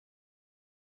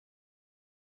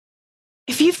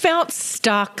If you felt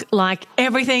stuck, like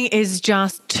everything is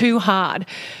just too hard,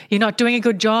 you're not doing a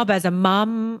good job as a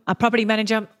mum, a property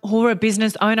manager, or a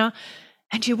business owner,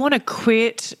 and you want to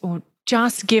quit or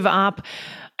just give up,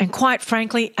 and quite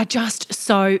frankly, are just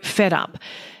so fed up,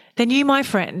 then you, my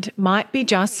friend, might be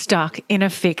just stuck in a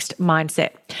fixed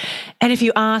mindset. And if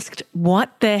you asked,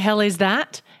 what the hell is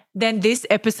that? Then this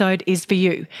episode is for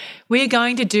you. We're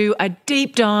going to do a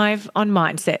deep dive on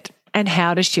mindset and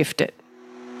how to shift it.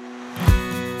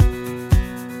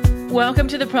 Welcome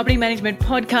to the Property Management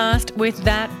Podcast with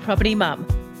That Property Mum.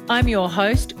 I'm your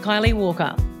host, Kylie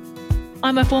Walker.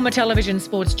 I'm a former television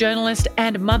sports journalist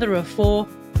and mother of four,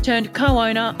 turned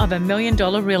co-owner of $1 million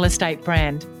real estate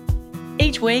brand.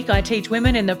 Each week, I teach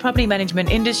women in the property management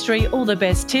industry all the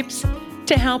best tips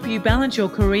to help you balance your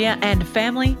career and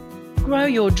family, grow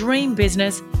your dream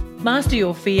business, master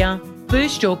your fear,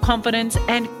 boost your confidence,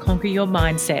 and conquer your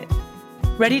mindset.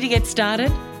 Ready to get started?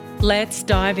 Let's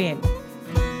dive in.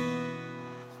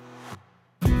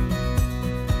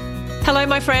 Hello,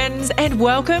 my friends, and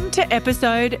welcome to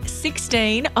episode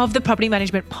 16 of the Property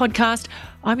Management Podcast.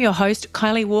 I'm your host,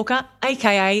 Kylie Walker,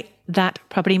 aka That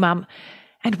Property Mum.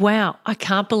 And wow, I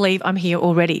can't believe I'm here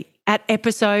already at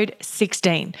episode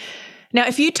 16. Now,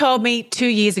 if you told me 2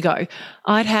 years ago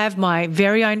I'd have my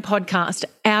very own podcast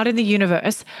out in the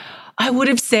universe, I would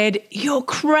have said, you're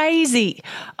crazy.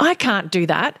 I can't do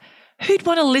that. Who'd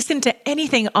want to listen to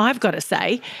anything I've got to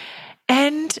say?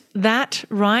 And that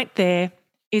right there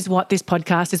is what this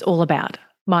podcast is all about,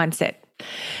 mindset.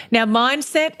 Now,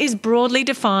 mindset is broadly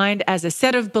defined as a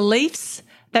set of beliefs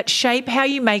that shape how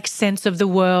you make sense of the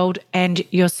world and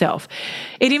yourself.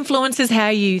 It influences how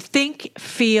you think,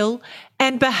 feel,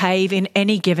 and behave in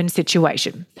any given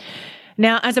situation.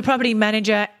 Now, as a property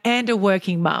manager and a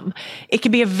working mum, it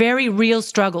can be a very real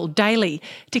struggle daily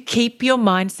to keep your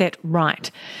mindset right.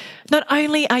 Not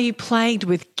only are you plagued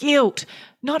with guilt,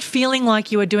 not feeling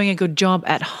like you are doing a good job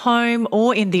at home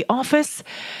or in the office,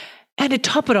 and to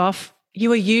top it off,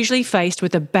 you are usually faced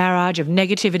with a barrage of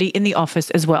negativity in the office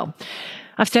as well.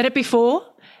 I've said it before,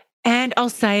 and I'll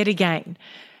say it again.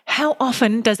 How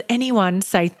often does anyone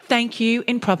say thank you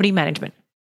in property management?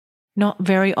 Not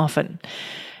very often.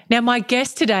 Now, my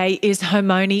guest today is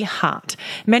Hermione Hart.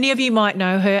 Many of you might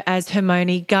know her as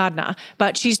Hermione Gardner,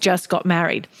 but she's just got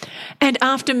married. And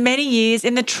after many years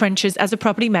in the trenches as a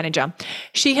property manager,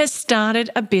 she has started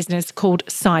a business called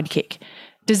Sidekick,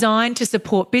 designed to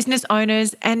support business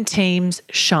owners and teams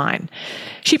shine.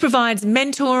 She provides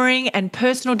mentoring and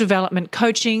personal development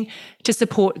coaching to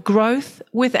support growth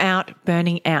without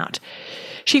burning out.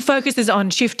 She focuses on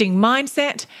shifting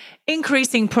mindset,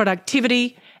 increasing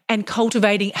productivity, and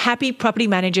cultivating happy property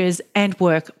managers and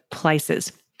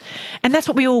workplaces. And that's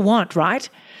what we all want, right?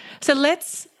 So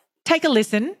let's take a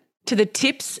listen to the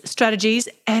tips, strategies,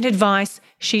 and advice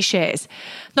she shares.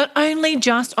 Not only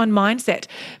just on mindset,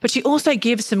 but she also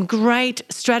gives some great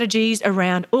strategies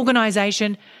around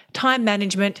organisation, time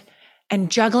management,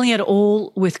 and juggling it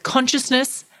all with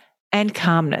consciousness and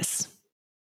calmness.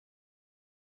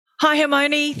 Hi,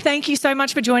 Hermione. Thank you so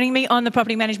much for joining me on the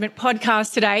Property Management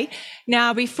Podcast today.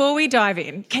 Now, before we dive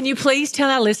in, can you please tell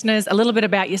our listeners a little bit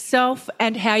about yourself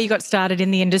and how you got started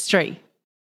in the industry?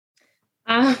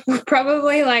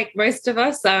 Probably like most of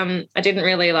us, I didn't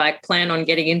really plan on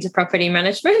getting into property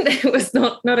management. It was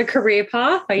not a career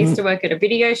path. I used to work at a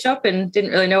video shop and didn't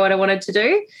really know what I wanted to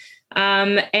do.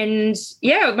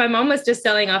 My mum was just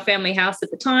selling our family house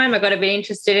at the time. I got a bit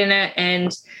interested in it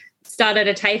and started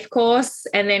a TAFE course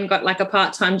and then got a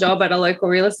part-time job at a local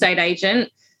real estate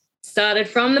agent. Started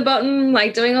from the bottom,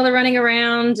 doing all the running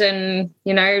around and,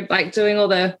 doing all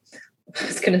the,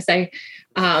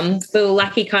 little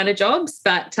lucky kind of jobs.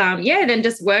 But then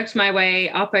just worked my way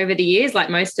up over the years like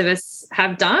most of us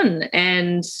have done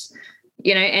and,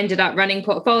 ended up running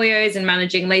portfolios and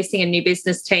managing leasing and new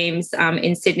business teams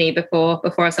in Sydney before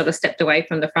I sort of stepped away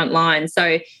from the front line.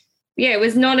 So yeah, it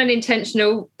was not an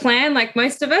intentional plan like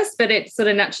most of us, but it sort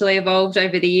of naturally evolved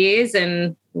over the years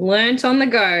and learnt on the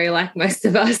go like most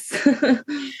of us.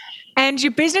 And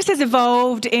your business has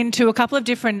evolved into a couple of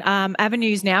different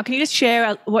avenues now. Can you just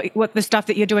share what the stuff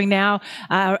that you're doing now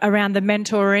around the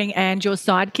mentoring and your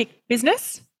Sidekick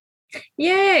business?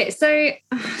 Yeah, so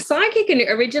Sidekick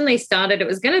originally started, it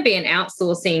was going to be an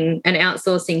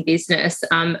outsourcing business,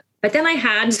 but then I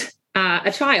had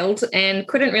a child and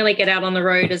couldn't really get out on the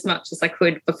road as much as I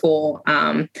could before.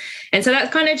 And so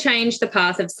that kind of changed the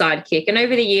path of Sidekick. And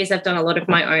over the years, I've done a lot of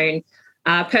my own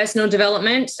personal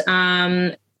development,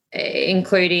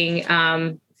 including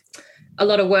a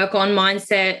lot of work on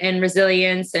mindset and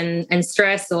resilience and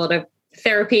stress, a lot of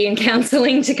therapy and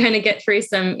counselling to kind of get through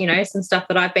some stuff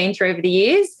that I've been through over the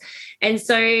years. And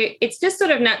so it's just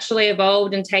sort of naturally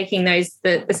evolved, and taking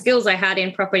the skills I had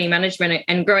in property management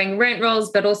and growing rent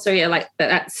rolls, but also like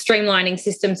that streamlining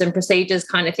systems and procedures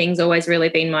kind of thing's always really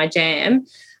been my jam.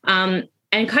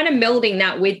 And kind of melding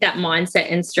that with that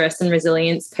mindset and stress and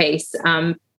resilience piece,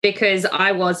 because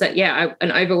I was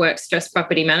an overworked, stressed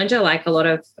property manager, like a lot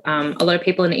of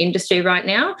people in the industry right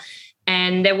now,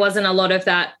 and there wasn't a lot of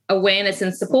that awareness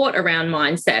and support around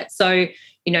mindset. So,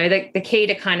 the key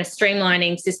to kind of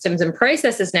streamlining systems and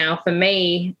processes now for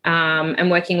me, and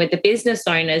working with the business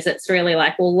owners, it's really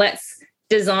like, well, let's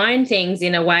design things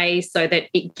in a way so that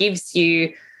it gives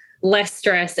you less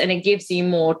stress and it gives you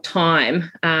more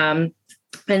time.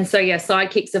 And so,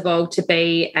 Sidekicks evolved to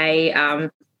be a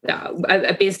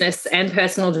business and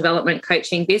personal development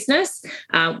coaching business,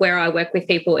 where I work with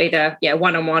people either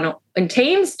one-on-one or in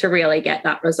teams to really get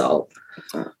that result.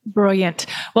 Brilliant.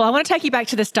 Well, I want to take you back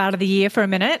to the start of the year for a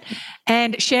minute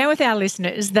and share with our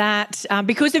listeners that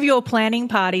because of your planning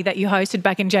party that you hosted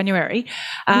back in January,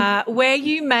 where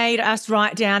you made us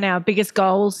write down our biggest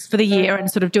goals for the year and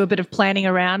sort of do a bit of planning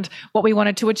around what we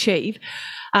wanted to achieve.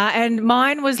 And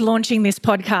mine was launching this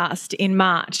podcast in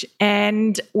March.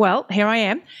 And, well, here I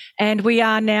am. And we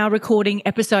are now recording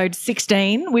episode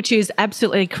 16, which is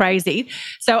absolutely crazy.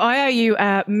 So I owe you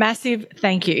a massive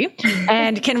thank you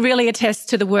and can really attest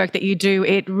to the work that you do.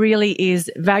 It really is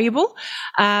valuable.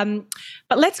 But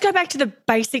let's go back to the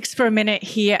basics for a minute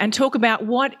here and talk about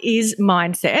what is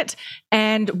mindset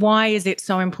and why is it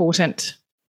so important?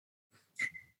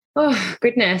 Oh,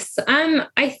 goodness.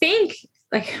 I think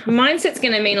mindset's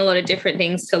going to mean a lot of different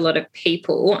things to a lot of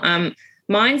people.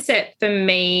 Mindset for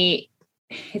me,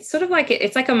 it's sort of like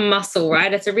it's like a muscle,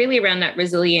 right? It's really around that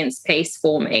resilience piece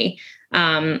for me.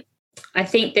 I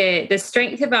think the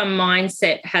strength of our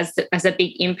mindset has a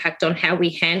big impact on how we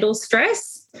handle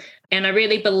stress. And I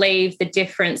really believe the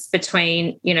difference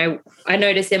between, I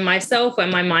notice in myself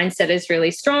when my mindset is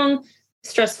really strong,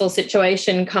 stressful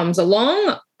situation comes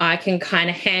along, I can kind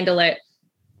of handle it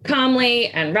calmly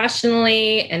and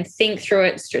rationally and think through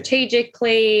it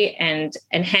strategically and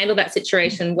handle that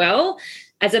situation well,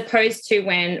 as opposed to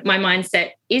when my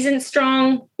mindset isn't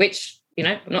strong, which,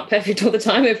 I'm not perfect all the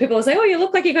time, where people say, oh, you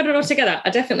look like you got it all together.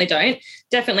 I definitely don't.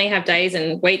 Definitely have days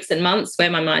and weeks and months where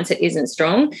my mindset isn't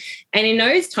strong. And in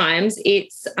those times,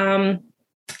 it's,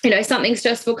 something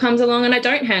stressful comes along and I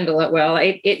don't handle it well.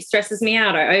 It stresses me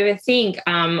out. I overthink.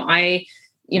 I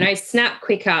snap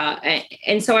quicker.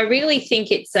 And so I really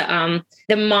think it's the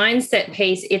mindset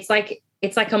piece. It's like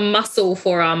a muscle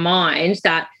for our mind,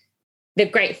 that the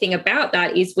great thing about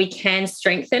that is we can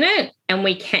strengthen it and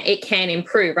it can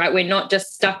improve, right? We're not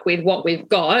just stuck with what we've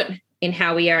got in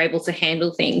how we are able to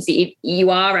handle things. You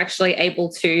are actually able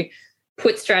to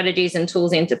put strategies and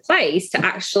tools into place to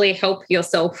actually help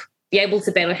yourself be able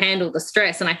to better handle the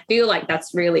stress. And I feel like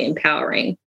that's really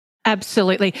empowering.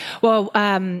 Absolutely. Well,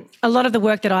 a lot of the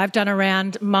work that I've done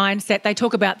around mindset, they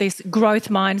talk about this growth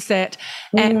mindset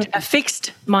and a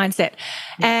fixed mindset.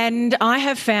 And I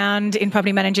have found in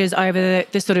property managers over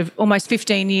the sort of almost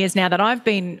 15 years now that I've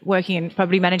been working in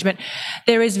property management,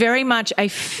 there is very much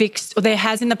or there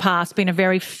has in the past been a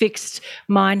very fixed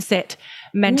mindset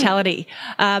mentality.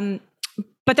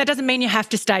 But that doesn't mean you have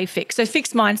to stay fixed. So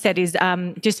fixed mindset is,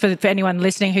 just for anyone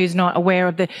listening who's not aware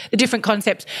of the different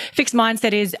concepts, fixed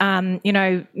mindset is,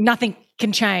 nothing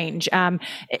can change.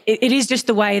 It is just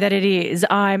the way that it is.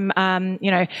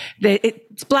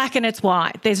 It's black and it's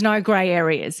white. There's no grey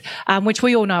areas, which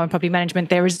we all know in property management.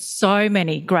 There is so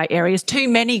many grey areas, too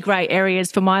many grey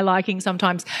areas for my liking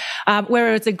sometimes,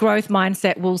 whereas a growth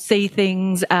mindset will see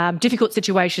things, difficult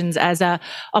situations as an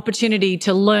opportunity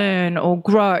to learn or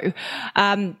grow.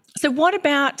 So what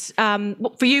about,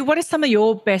 for you, what are some of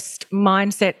your best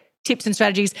mindset tips and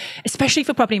strategies, especially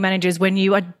for property managers when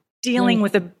you are dealing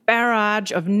with a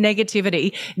barrage of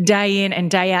negativity day in and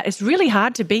day out? It's really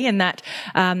hard to be in that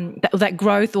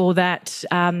growth or that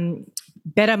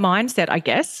better mindset, I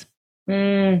guess.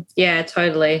 Yeah,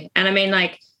 totally. And I mean,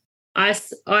 I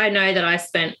know that I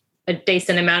spent a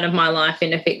decent amount of my life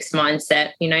in a fixed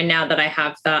mindset, now that I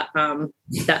have that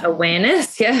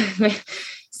awareness. Yeah,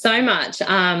 so much.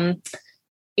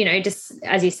 Just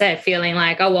as you said, feeling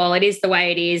like, oh, well, it is the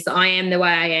way it is. I am the way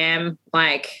I am.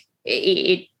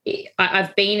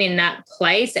 I've been in that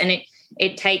place, and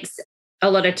it takes a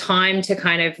lot of time to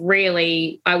kind of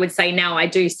really, I would say now I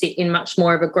do sit in much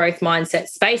more of a growth mindset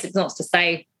space. It's not to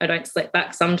say I don't slip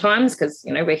back sometimes, because,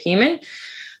 we're human.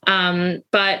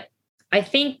 But I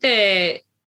think I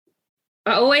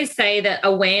always say that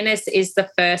awareness is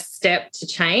the first step to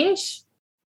change.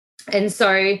 And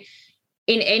so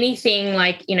in anything,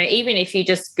 like, even if you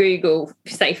just Google,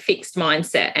 say, fixed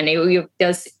mindset, and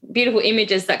there's beautiful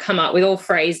images that come up with all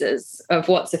phrases of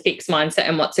what's a fixed mindset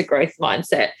and what's a growth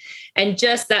mindset. And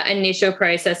just that initial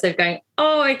process of going,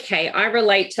 oh, okay, I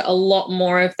relate to a lot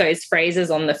more of those phrases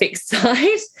on the fixed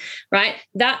side, right?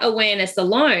 That awareness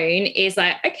alone is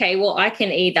like, okay, well, I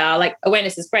can either, like,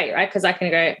 awareness is great, right? Because I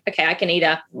can go, okay, I can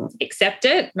either accept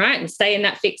it, right, and stay in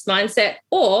that fixed mindset,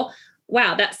 or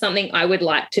wow, that's something I would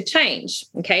like to change.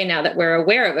 Okay, now that we're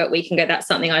aware of it, we can go, that's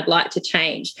something I'd like to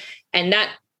change. And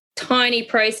that tiny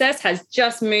process has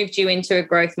just moved you into a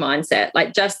growth mindset,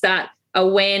 like just that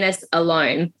awareness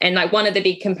alone. And like one of the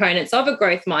big components of a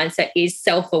growth mindset is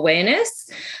self-awareness.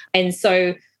 And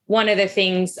so one of the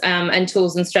things and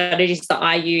tools and strategies that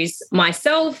I use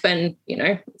myself, and,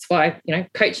 it's why,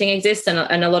 coaching exists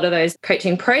and a lot of those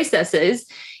coaching processes,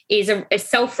 is a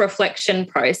self-reflection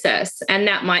process. And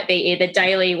that might be either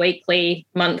daily, weekly,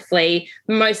 monthly.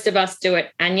 Most of us do it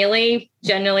annually,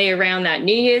 generally around that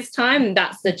New Year's time.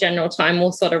 That's the general time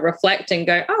we'll sort of reflect and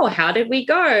go, oh, how did we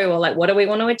go? Or like, what do we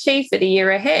want to achieve for the year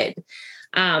ahead?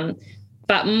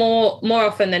 But more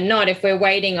often than not, if we're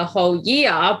waiting a whole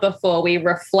year before we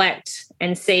reflect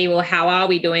and see, well, how are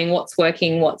we doing? What's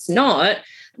working? What's not?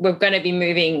 We're going to be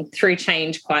moving through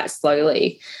change quite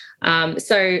slowly.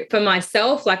 So for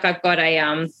myself, like I've got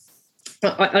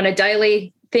on a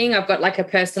daily thing, I've got like a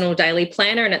personal daily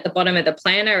planner, and at the bottom of the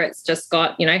planner, it's just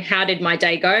got, how did my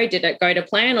day go? Did it go to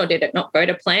plan or did it not go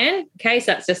to plan? Okay.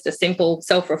 So that's just a simple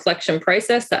self-reflection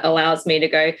process that allows me to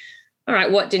go, all right,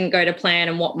 what didn't go to plan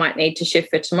and what might need to shift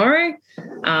for tomorrow?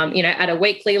 At a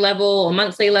weekly level or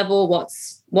monthly level,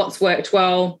 what's worked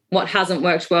well, what hasn't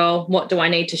worked well, what do I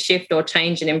need to shift or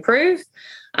change and improve?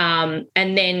 And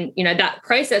then, that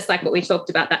process, like what we talked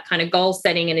about, that kind of goal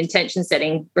setting and intention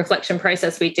setting reflection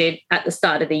process we did at the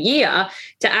start of the year,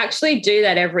 to actually do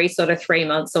that every sort of 3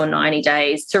 months or 90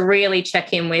 days to really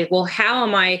check in with, well, how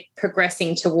am I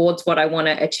progressing towards what I want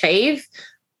to achieve?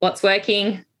 What's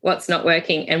working? What's not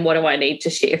working? And what do I need to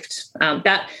shift?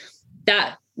 That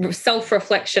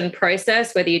self-reflection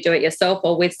process, whether you do it yourself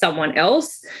or with someone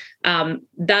else,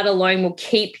 that alone will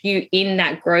keep you in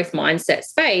that growth mindset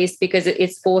space, because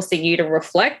it's forcing you to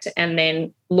reflect and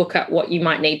then look at what you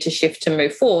might need to shift to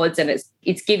move forwards. And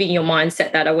it's giving your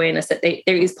mindset that awareness that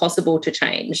there is possible to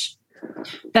change.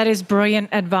 That is brilliant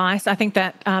advice. I think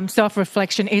that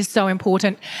self-reflection is so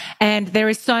important, and there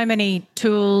is so many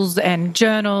tools and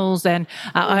journals, and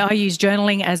I use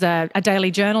journaling as a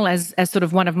daily journal as sort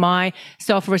of one of my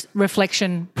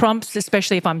self-reflection prompts,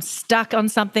 especially if I'm stuck on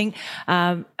something,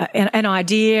 an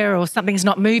idea, or something's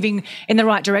not moving in the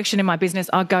right direction in my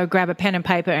business. I'll go grab a pen and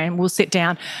paper and we'll sit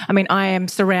down. I mean, I am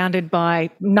surrounded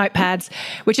by notepads,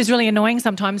 which is really annoying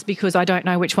sometimes because I don't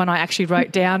know which one I actually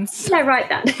wrote down. I write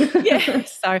that. Yeah,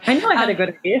 so I know I had a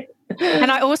good idea.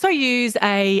 And I also use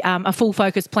a full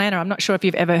focus planner. I'm not sure if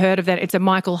you've ever heard of that. It's a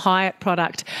Michael Hyatt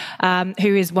product,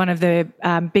 who is one of the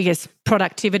biggest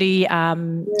productivity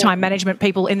time management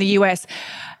people in the US.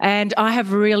 And I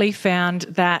have really found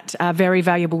that a very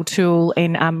valuable tool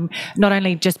in not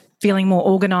only just feeling more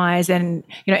organised and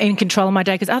in control of my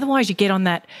day, because otherwise you get on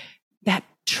that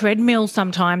treadmill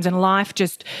sometimes, and life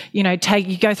just you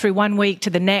go through 1 week to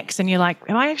the next and you're like,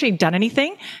 have I actually done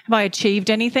anything? Have I achieved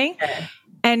anything?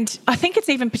 And I think it's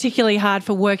even particularly hard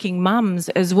for working mums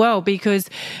as well, because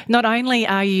not only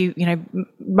are you,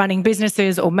 running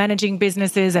businesses or managing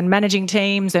businesses and managing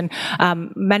teams and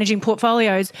managing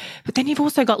portfolios, but then you've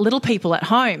also got little people at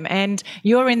home, and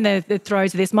you're in the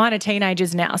throes of this. Mine are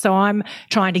teenagers now, so I'm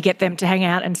trying to get them to hang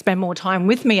out and spend more time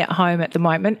with me at home at the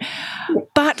moment.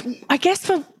 But I guess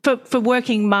for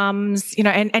working mums,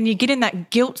 and you get in that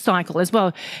guilt cycle as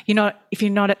well. If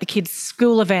you're not at the kids'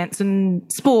 school events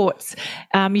and sports,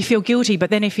 you feel guilty. But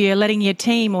then if you're letting your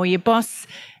team or your boss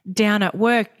down at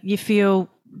work, you feel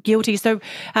guilty. So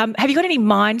have you got any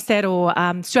mindset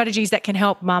or strategies that can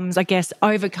help mums, I guess,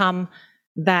 overcome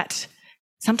that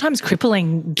sometimes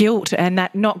crippling guilt and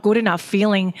that not good enough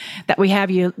feeling that we have,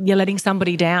 you're letting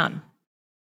somebody down?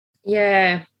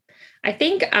 Yeah. I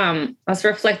think I was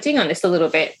reflecting on this a little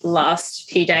bit last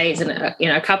few days, and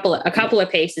a couple of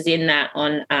pieces in that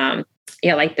on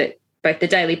both the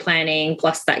daily planning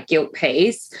plus that guilt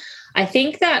piece. I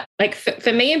think that, like,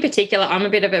 for me in particular, I'm a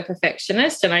bit of a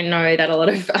perfectionist, and I know that a lot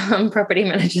of property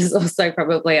managers also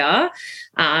probably are,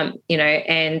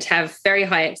 and have very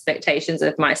high expectations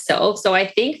of myself. So I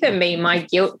think for me, my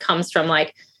guilt comes from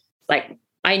like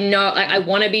I know I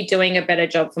want to be doing a better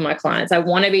job for my clients. I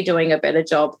want to be doing a better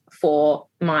job for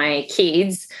my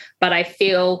kids, but I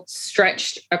feel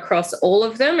stretched across all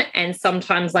of them. And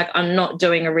sometimes like I'm not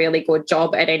doing a really good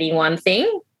job at any one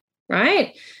thing,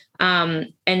 right?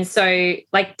 And so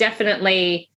like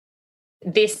definitely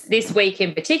this week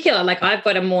in particular, like I've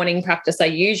got a morning practice I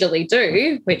usually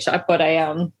do, which I've got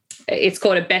it's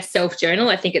called a best self journal.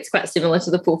 I think it's quite similar to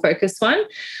the Full Focus one.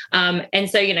 And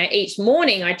so, each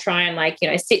morning I try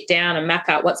and sit down and map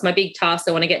out what's my big task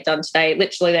I want to get done today,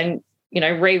 literally then,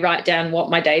 rewrite down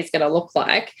what my day is going to look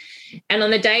like. And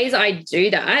on the days I do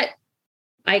that,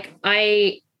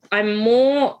 I'm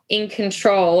more in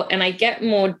control and I get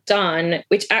more done,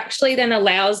 which actually then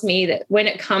allows me that when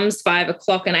it comes 5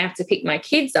 o'clock and I have to pick my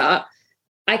kids up,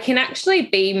 I can actually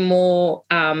be more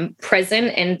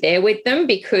present and there with them,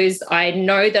 because I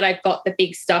know that I've got the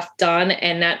big stuff done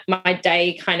and that my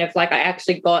day kind of like I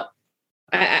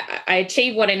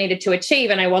achieved what I needed to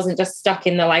achieve, and I wasn't just stuck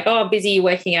in the busy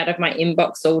working out of my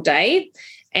inbox all day.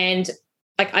 And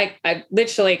I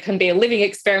literally can be a living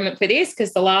experiment for this,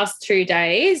 because the last 2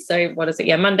 days, so what is it?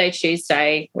 Yeah, Monday,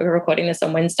 Tuesday, we're recording this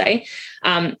on Wednesday.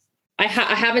 I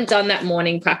haven't done that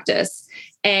morning practice.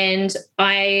 And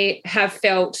I have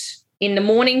felt in the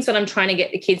mornings when I'm trying to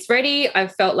get the kids ready,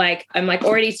 I've felt like I'm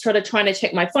already sort of trying to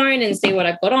check my phone and see what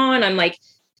I've got on. I'm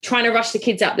trying to rush the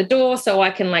kids out the door so I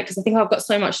can because I think I've got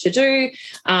so much to do.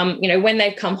 When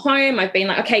they've come home, I've been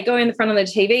okay, go in the front of the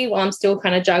TV while I'm still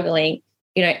kind of juggling,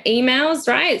 emails,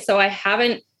 right? So I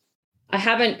haven't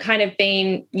kind of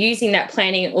been using that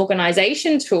planning and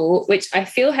organization tool, which I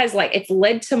feel has it's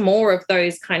led to more of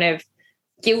those kind of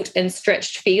guilt and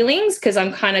stretched feelings, because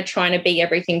I'm kind of trying to be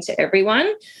everything to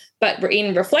everyone. But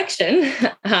in reflection,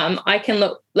 I can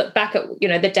look back at,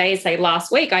 the days, say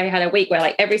last week, I had a week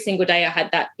where every single day I had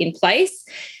that in place.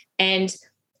 And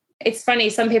it's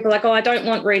funny, some people are I don't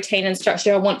want routine and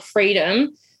structure, I want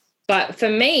freedom. But for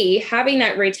me, having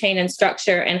that routine and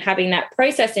structure and having that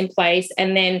process in place,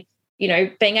 and then,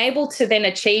 being able to then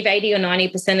achieve 80 or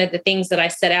 90% of the things that I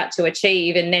set out to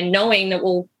achieve, and then knowing that,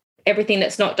 everything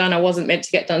that's not done, I wasn't meant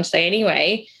to get done today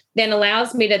anyway, then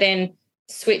allows me to then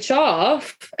switch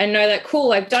off and know that,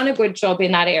 cool, I've done a good job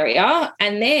in that area.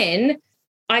 And then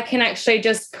I can actually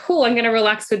just, I'm going to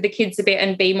relax with the kids a bit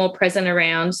and be more present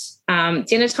around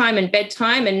dinner time and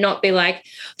bedtime, and not be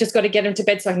just got to get them to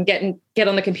bed so I can get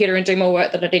on the computer and do more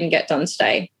work that I didn't get done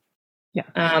today.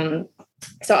 Yeah.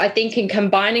 So I think in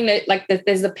combining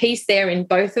there's a piece there in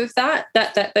both of that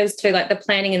those two, the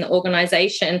planning and the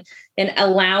organization, and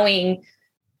allowing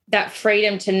that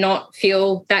freedom to not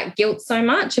feel that guilt so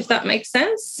much, if that makes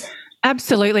sense.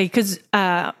 Absolutely, because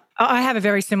I have a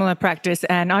very similar practice,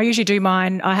 and I usually do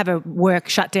mine. I have a work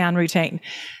shutdown routine.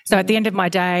 So at the end of my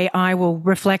day, I will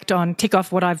reflect on, tick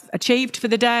off what I've achieved for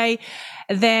the day.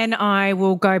 Then I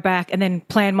will go back and then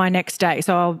plan my next day.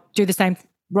 So I'll do the same,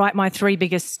 write my 3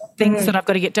 biggest things that I've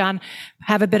got to get done,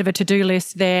 have a bit of a to-do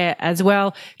list there as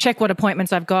well, check what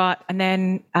appointments I've got, and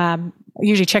then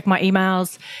usually check my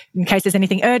emails in case there's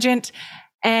anything urgent.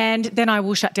 And then I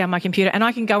will shut down my computer and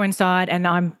I can go inside and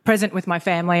I'm present with my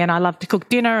family, and I love to cook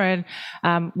dinner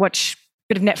and watch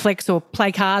a bit of Netflix or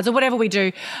play cards or whatever we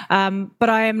do. But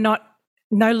I am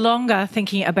no longer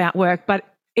thinking about work. But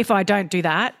if I don't do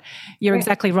that, you're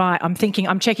exactly right. I'm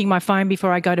checking my phone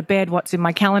before I go to bed, what's in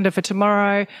my calendar for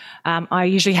tomorrow. I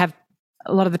usually have,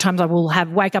 a lot of the times I will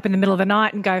wake up in the middle of the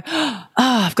night and go,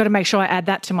 I've got to make sure I add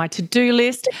that to my to-do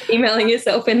list. Emailing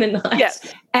yourself in the night. Yeah.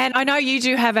 And I know you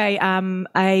do have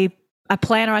a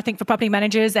planner, I think, for property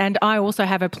managers, and I also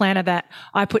have a planner that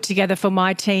I put together for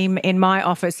my team in my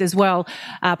office as well,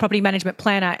 property management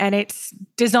planner, and it's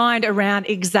designed around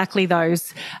exactly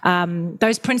those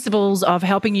principles of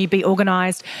helping you be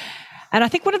organised. And I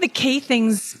think one of the key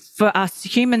things for us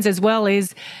humans as well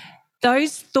is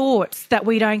those thoughts that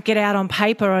we don't get out on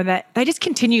paper, or that they just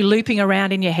continue looping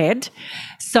around in your head.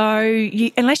 So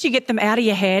unless you get them out of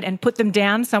your head and put them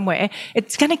down somewhere,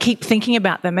 it's going to keep thinking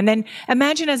about them. And then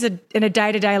imagine in a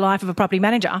day-to-day life of a property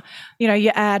manager, you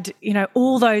add,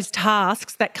 all those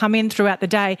tasks that come in throughout the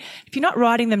day. If you're not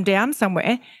writing them down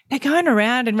somewhere, they're going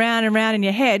around and round and round in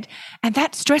your head, and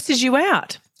that stresses you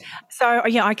out. So,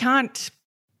 I can't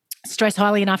stress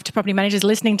highly enough to property managers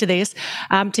listening to this,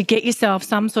 to get yourself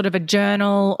some sort of a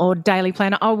journal or daily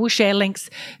planner. I will share links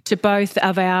to both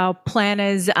of our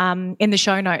planners in the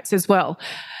show notes as well.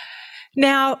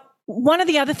 Now, one of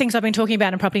the other things I've been talking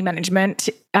about in property management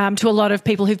to a lot of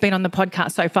people who've been on the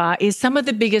podcast so far is some of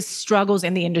the biggest struggles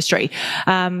in the industry.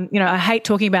 I hate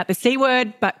talking about the C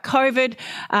word, but COVID,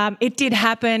 it did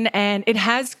happen and it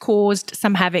has caused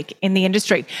some havoc in the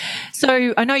industry.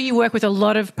 So I know you work with a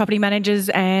lot of property managers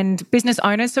and business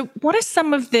owners. So what are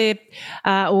some of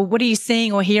or what are you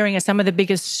seeing or hearing are some of the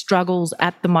biggest struggles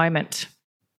at the moment?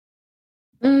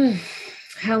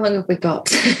 How long have we got?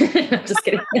 I'm just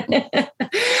kidding.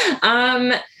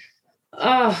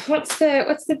 Oh, what's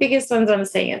the biggest ones I'm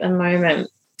seeing at the moment?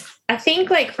 I think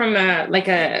like from a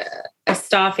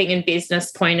staffing and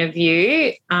business point of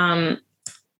view,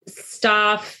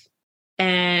 staff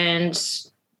and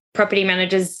property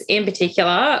managers in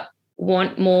particular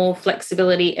want more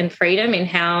flexibility and freedom in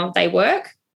how they work.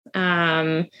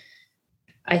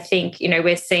 I think,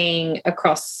 we're seeing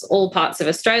across all parts of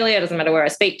Australia, it doesn't matter where I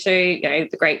speak to,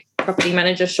 the great property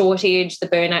manager shortage, the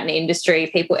burnout in the industry,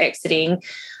 people exiting.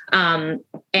 And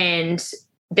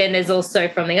then there's also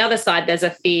from the other side, there's a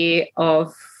fear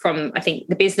from I think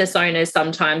the business owners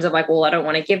sometimes of like, well, I don't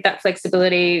want to give that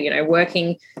flexibility,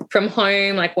 working from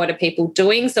home, like what are people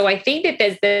doing? So I think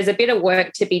that there's a bit of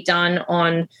work to be done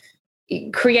on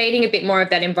creating a bit more of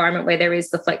that environment where there is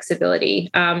the flexibility.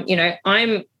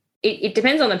 It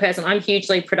depends on the person. I'm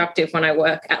hugely productive when I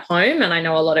work at home, and I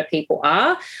know a lot of people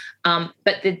are.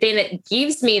 But then it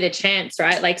gives me the chance,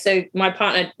 right? Like, so my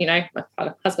partner, my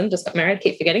husband just got married,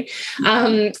 keep forgetting.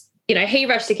 He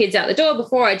rushed the kids out the door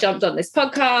before I jumped on this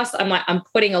podcast. I'm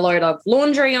putting a load of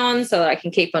laundry on so that I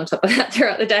can keep on top of that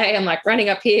throughout the day. I'm like running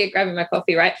up here, grabbing my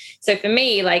coffee, right? So for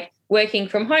me, like working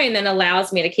from home then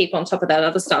allows me to keep on top of that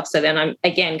other stuff. So then I'm,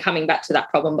 again, coming back to that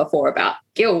problem before about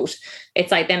guilt.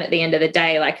 It's like then at the end of the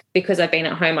day, like because I've been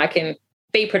at home, I can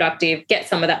be productive, get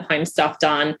some of that home stuff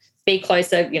done, be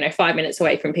closer, 5 minutes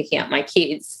away from picking up my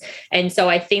kids. And so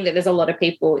I think that there's a lot of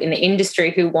people in the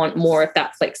industry who want more of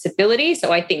that flexibility.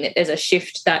 So I think that there's a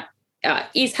shift that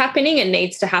is happening and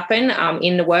needs to happen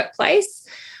in the workplace.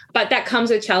 But that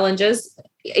comes with challenges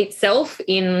itself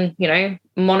in,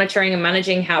 monitoring and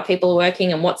managing how people are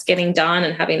working and what's getting done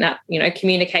and having that,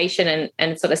 communication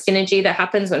and sort of synergy that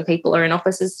happens when people are in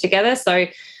offices together. So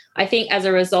I think as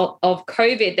a result of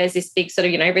COVID, there's this big sort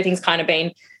of, everything's kind of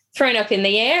been thrown up in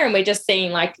the air, and we're just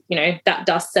seeing like, that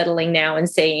dust settling now and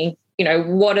seeing,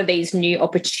 what are these new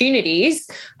opportunities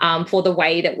for the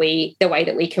way that we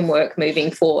can work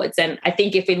moving forwards. And I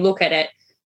think if we look at it,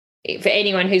 for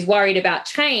anyone who's worried about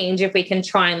change, if we can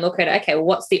try and look at, okay, well,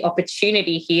 what's the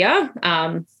opportunity here?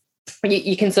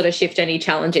 You can sort of shift any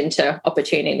challenge into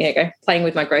opportunity. There you go, playing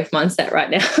with my growth mindset right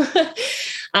now.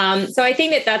 So I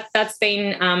think that's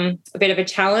been a bit of a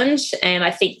challenge, and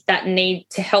I think that need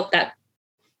to help that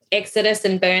exodus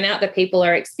and burnout that people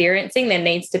are experiencing, there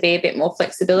needs to be a bit more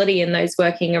flexibility in those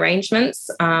working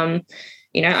arrangements. I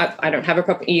don't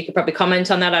have you could probably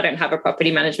comment on that. I don't have a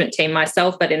property management team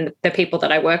myself, but in the people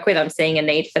that I work with, I'm seeing a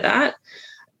need for that.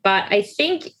 But I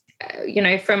think,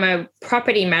 from a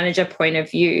property manager point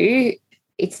of view,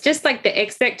 it's just like the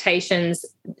expectations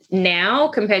now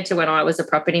compared to when I was a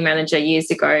property manager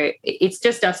years ago, it's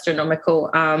just astronomical.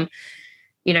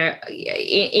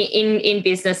 In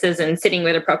businesses and sitting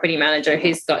with a property manager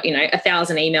who's got,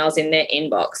 1,000 emails in their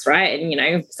inbox, right?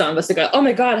 And, some of us will go, oh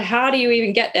my God, how do you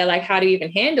even get there? Like, how do you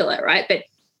even handle it, right? But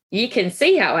you can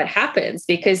see how it happens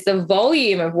because the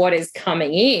volume of what is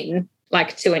coming in,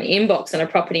 like to an inbox on a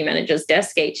property manager's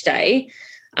desk each day,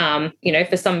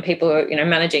 for some people who are,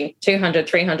 managing 200,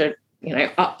 300,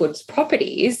 upwards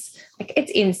properties, like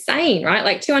it's insane, right?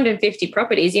 Like 250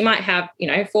 properties, you might have,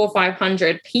 400 or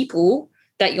 500 people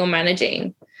that you're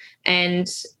managing. And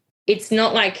it's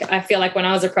not like, I feel like when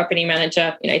I was a property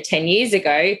manager, 10 years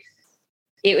ago,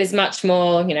 it was much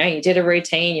more, you did a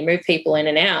routine, you move people in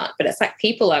and out, but it's like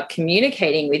people are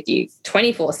communicating with you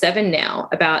 24/7 now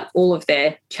about all of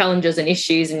their challenges and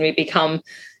issues, and we become,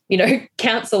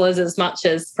 counselors as much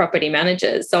as property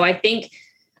managers. So I think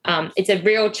it's a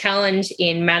real challenge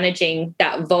in managing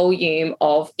that volume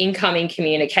of incoming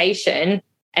communication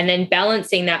and then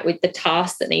balancing that with the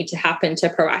tasks that need to happen to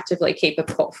proactively keep a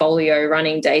portfolio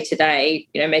running day to day,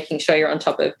 making sure you're on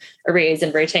top of arrears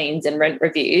and routines and rent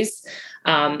reviews.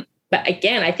 But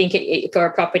again, I think for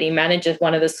a property manager,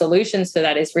 one of the solutions for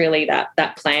that is really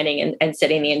that planning and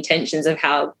setting the intentions of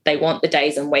how they want the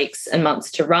days and weeks and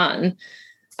months to run.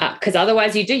 Because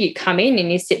otherwise you come in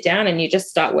and you sit down and you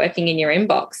just start working in your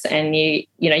inbox, and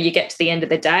you get to the end of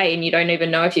the day and you don't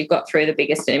even know if you've got through the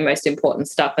biggest and most important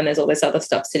stuff, and there's all this other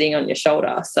stuff sitting on your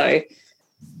shoulder. So I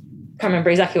can't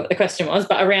remember exactly what the question was,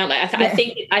 but around that,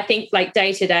 I think like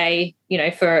day to day,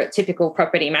 for a typical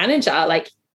property manager,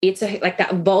 like it's like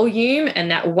that volume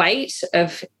and that weight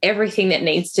of everything that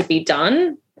needs to be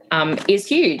done is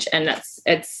huge, and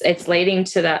it's leading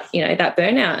to that that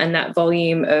burnout and that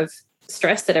volume of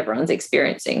stress that everyone's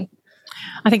experiencing.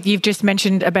 I think you've just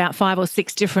mentioned about 5 or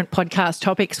 6 different podcast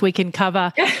topics we can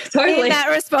cover totally. in that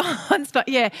response. But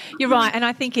yeah, you're right. And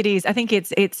I think it is. I think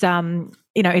it's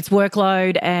its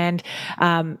workload and,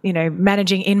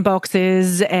 managing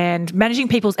inboxes and managing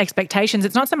people's expectations.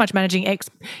 It's not so much managing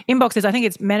inboxes. I think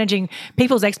it's managing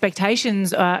people's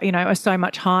expectations, are so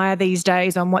much higher these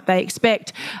days on what they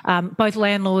expect, both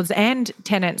landlords and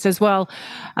tenants as well.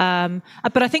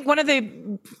 But I think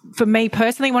for me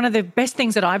personally, one of the best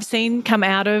things that I've seen come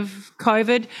out of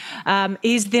COVID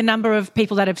is the number of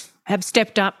people that have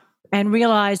stepped up and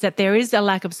realise that there is a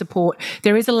lack of support,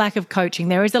 there is a lack of coaching,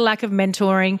 there is a lack of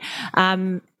mentoring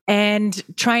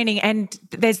and training. And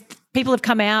there's people have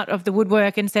come out of the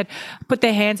woodwork and put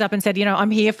their hands up and said,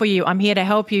 I'm here for you, I'm here to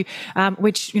help you,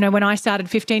 which, when I started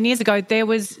 15 years ago, there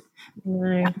was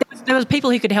people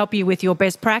who could help you with your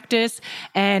best practice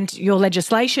and your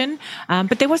legislation,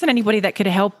 but there wasn't anybody that could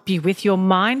help you with your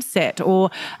mindset or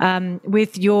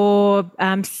with your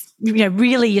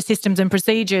really your systems and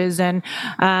procedures and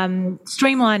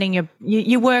streamlining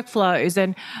your workflows.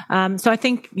 And so I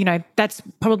think that's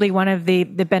probably one of the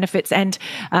benefits. And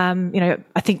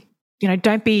I think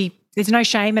there's no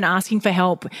shame in asking for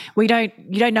help. You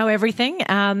don't know everything.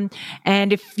 And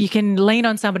if you can lean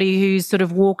on somebody who's sort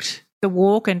of walked the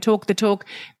walk and talked the talk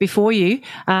before you,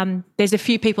 there's a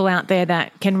few people out there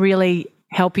that can really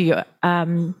help you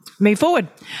move forward.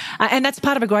 And that's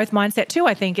part of a growth mindset too,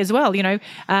 I think, as well,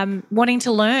 wanting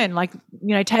to learn,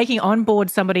 taking on board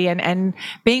somebody and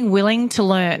being willing to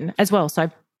learn as well.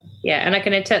 So yeah, and I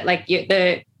can attest,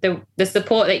 the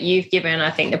support that you've given,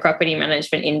 I think the property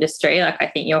management industry, I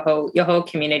think your whole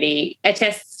community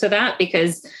attests to that,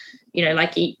 because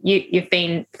you've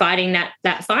been fighting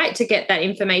that fight to get that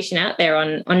information out there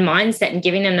on mindset and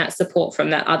giving them that support from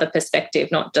that other perspective,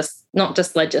 not just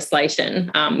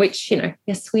legislation, which,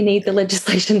 yes, we need the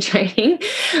legislation training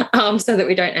so that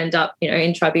we don't end up,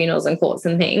 in tribunals and courts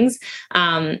and things.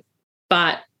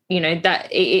 But, that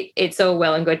it's all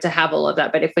well and good to have all of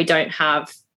that. But if we don't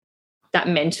have that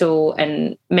mental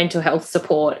health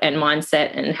support and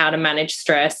mindset and how to manage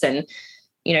stress and,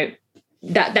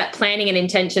 that planning and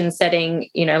intention setting,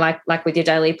 like with your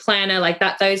daily planner,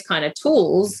 those kind of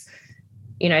tools,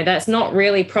 that's not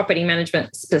really property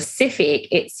management specific.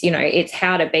 It's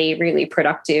how to be really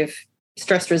productive,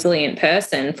 stress resilient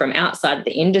person from outside of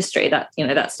the industry. That,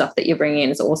 that stuff that you're bringing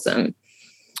in is awesome.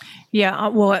 Yeah,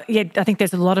 well, yeah, I think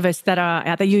there's a lot of us that are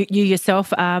out there. You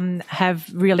yourself have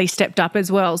really stepped up as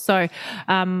well. So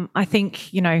I think,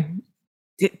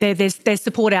 there's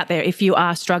support out there if you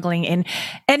are struggling in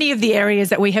any of the areas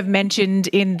that we have mentioned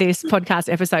in this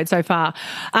podcast episode so far.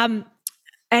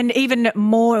 And even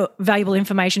more valuable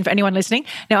information for anyone listening.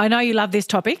 Now, I know you love this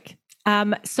topic.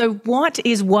 So what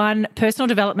is one personal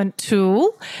development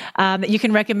tool that you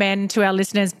can recommend to our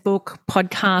listeners, book,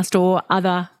 podcast, or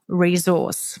other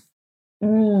resource?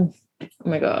 Oh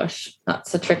my gosh,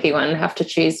 that's a tricky one. I have to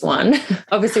choose one.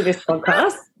 Obviously, this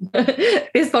podcast.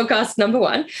 This podcast, number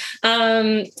one.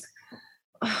 I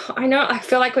know, I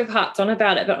feel like we've harped on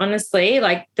about it, but honestly,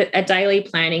 a daily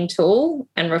planning tool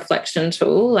and reflection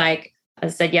tool, as I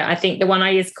said, I think the one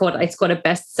I use it's called a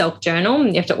Best Self Journal.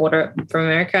 You have to order it from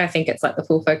America. I think it's the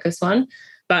full focus one.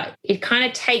 But it kind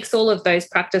of takes all of those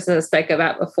practices I spoke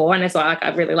about before. And it's I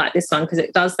really like this one because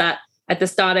it does that at the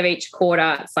start of each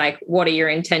quarter. It's what are your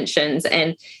intentions?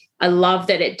 And I love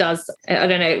that it does, I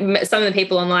don't know, some of the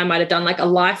people online might have done a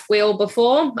life wheel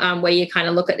before, where you kind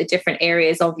of look at the different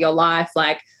areas of your life,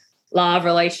 like love,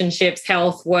 relationships,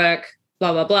 health, work,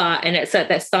 blah, blah, blah. And it's at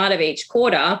the start of each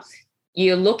quarter,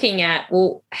 you're looking at,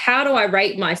 well, how do I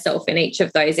rate myself in each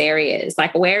of those areas?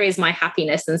 Where is my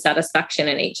happiness and satisfaction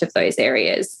in each of those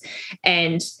areas?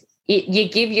 And you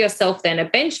give yourself then a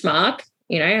benchmark.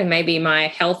 Maybe my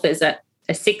health is at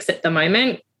a 6 at the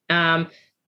moment. And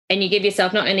you give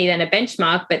yourself not only then a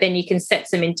benchmark, but then you can set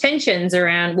some intentions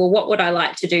around, well, what would I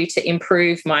like to do to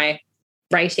improve my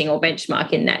rating or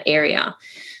benchmark in that area?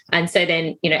 And so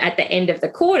then, at the end of the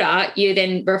quarter, you're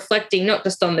then reflecting not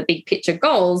just on the big picture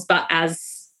goals, but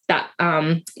as that,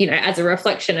 as a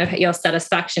reflection of your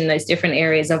satisfaction in those different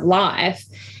areas of life.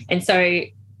 And so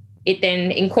it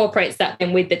then incorporates that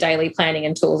then with the daily planning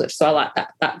and tools, so I like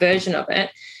that version of it.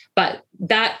 But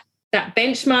that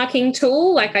benchmarking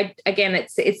tool,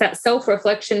 it's that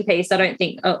self-reflection piece I don't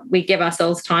think we give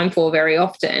ourselves time for very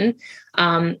often.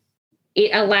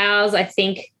 It allows, I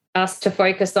think, us to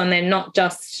focus on then not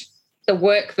just the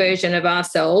work version of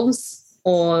ourselves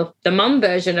or the mum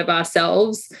version of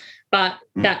ourselves, but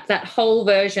that whole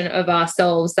version of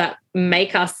ourselves that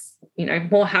make us,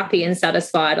 more happy and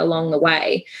satisfied along the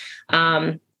way.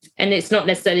 And it's not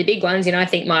necessarily big ones. I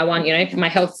think my one, if my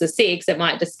health's a 6, it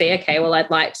might just be, okay, well, I'd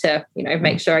like to,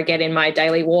 make sure I get in my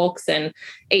daily walks and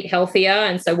eat healthier.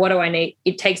 And so what do I need?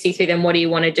 It takes you through then what do you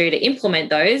want to do to implement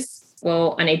those?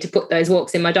 well, I need to put those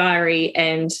walks in my diary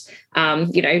and,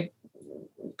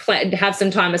 have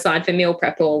some time aside for meal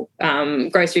prep or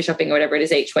grocery shopping or whatever it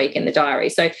is each week in the diary.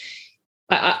 So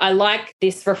I like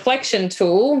this reflection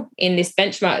tool in this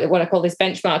benchmark, what I call this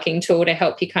benchmarking tool, to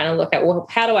help you kind of look at, well,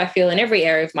 how do I feel in every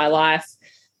area of my life?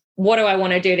 What do I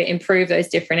want to do to improve those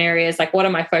different areas? Like, what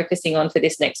am I focusing on for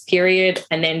this next period?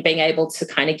 And then being able to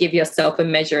kind of give yourself a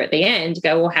measure at the end,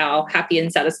 go, well, how happy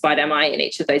and satisfied am I in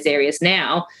each of those areas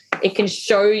now? It can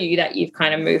show you that you've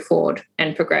kind of moved forward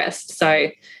and progressed. So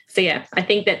yeah, I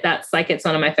think that's like, it's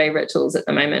one of my favorite tools at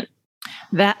the moment.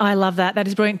 That I love that. That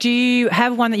is brilliant. Do you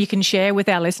have one that you can share with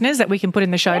our listeners that we can put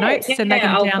in the show notes and they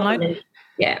can download?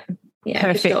 Yeah.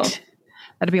 Perfect. For sure.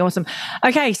 That'd be awesome.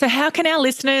 Okay, so how can our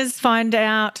listeners find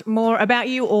out more about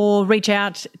you or reach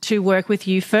out to work with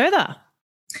you further?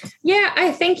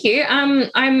 Yeah, thank you.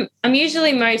 I'm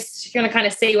usually most, if you want to kind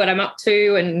of see what I'm up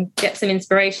to and get some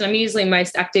inspiration, I'm usually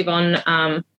most active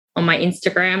on my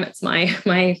Instagram. It's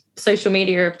my social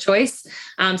media of choice.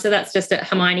 So that's just at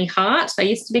Hermione Hart. I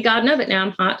used to be Gardner, but now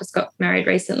I'm Hart. Just got married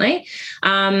recently.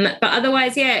 But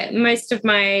otherwise, yeah, most of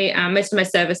my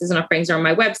services and offerings are on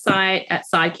my website at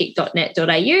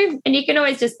sidekick.net.au. And you can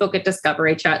always just book a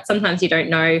discovery chat. Sometimes you don't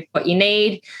know what you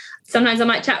need. Sometimes I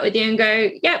might chat with you and go,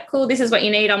 yep, cool, this is what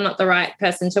you need. I'm not the right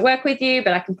person to work with you,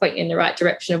 but I can point you in the right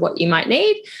direction of what you might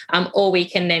need. Or we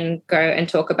can then go and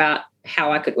talk about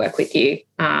how I could work with you,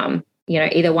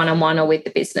 either one-on-one or with the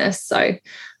business. So,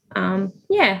 I'm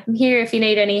here if you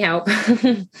need any help.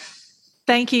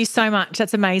 Thank you so much.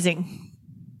 That's amazing.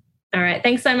 All right.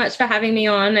 Thanks so much for having me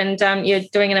on, and you're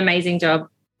doing an amazing job.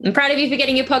 I'm proud of you for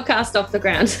getting your podcast off the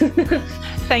ground.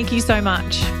 Thank you so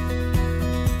much.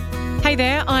 Hey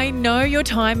there, I know your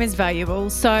time is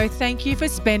valuable, so thank you for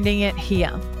spending it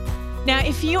here. Now,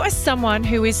 if you are someone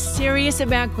who is serious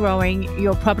about growing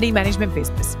your property management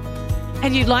business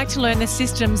and you'd like to learn the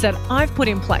systems that I've put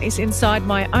in place inside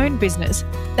my own business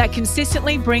that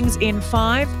consistently brings in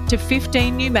 5 to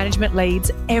 15 new management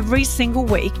leads every single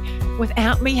week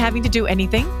without me having to do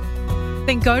anything,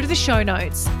 then go to the show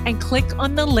notes and click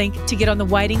on the link to get on the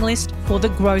waiting list for the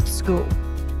Growth School,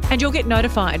 and you'll get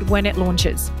notified when it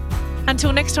launches.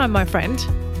 Until next time, my friend,